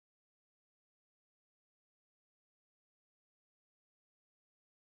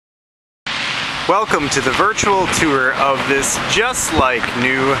Welcome to the virtual tour of this just like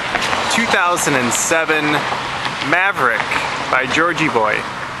new 2007 Maverick by Georgie Boy.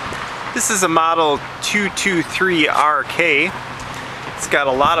 This is a model 223RK. It's got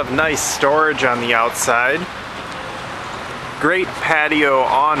a lot of nice storage on the outside. Great patio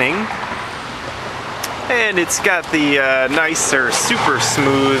awning. And it's got the nicer super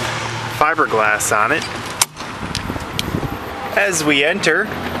smooth fiberglass on it. As we enter,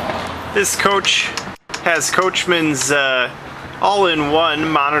 this coach has Coachman's all-in-one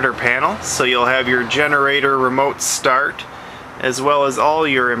monitor panel, so you'll have your generator remote start as well as all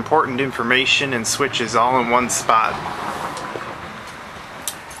your important information and switches all in one spot.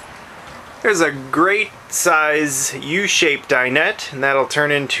 There's a great size U-shaped dinette, and that'll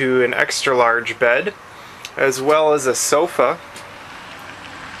turn into an extra large bed, as well as a sofa,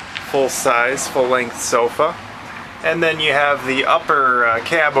 full size, full length sofa. And then you have the upper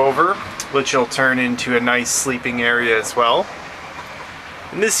cab over, which will turn into a nice sleeping area as well.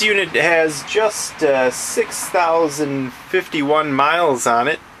 And this unit has just 6,051 miles on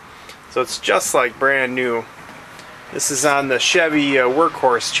it, so it's just like brand new. This is on the Chevy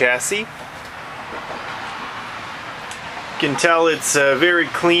Workhorse chassis. You can tell it's very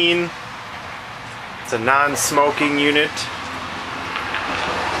clean. It's a non-smoking unit.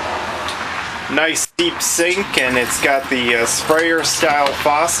 Nice deep sink, and it's got the sprayer style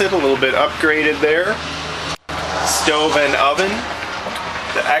faucet, a little bit upgraded there. Stove and oven.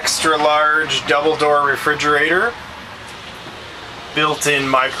 The extra large double door refrigerator. Built-in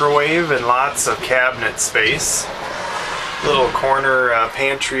microwave and lots of cabinet space. Little corner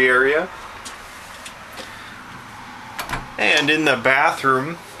pantry area. And in the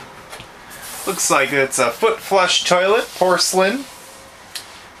bathroom, looks like it's a foot flush toilet, porcelain.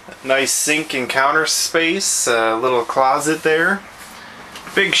 Nice sink and counter space, a little closet there.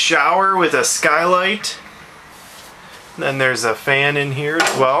 Big shower with a skylight. Then there's a fan in here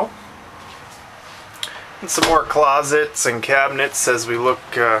as well. And some more closets and cabinets as we look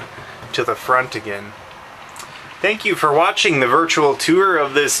to the front again. Thank you for watching the virtual tour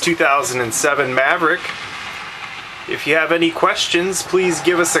of this 2007 Maverick. If you have any questions, please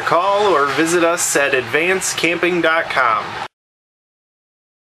give us a call or visit us at advancecamping.com.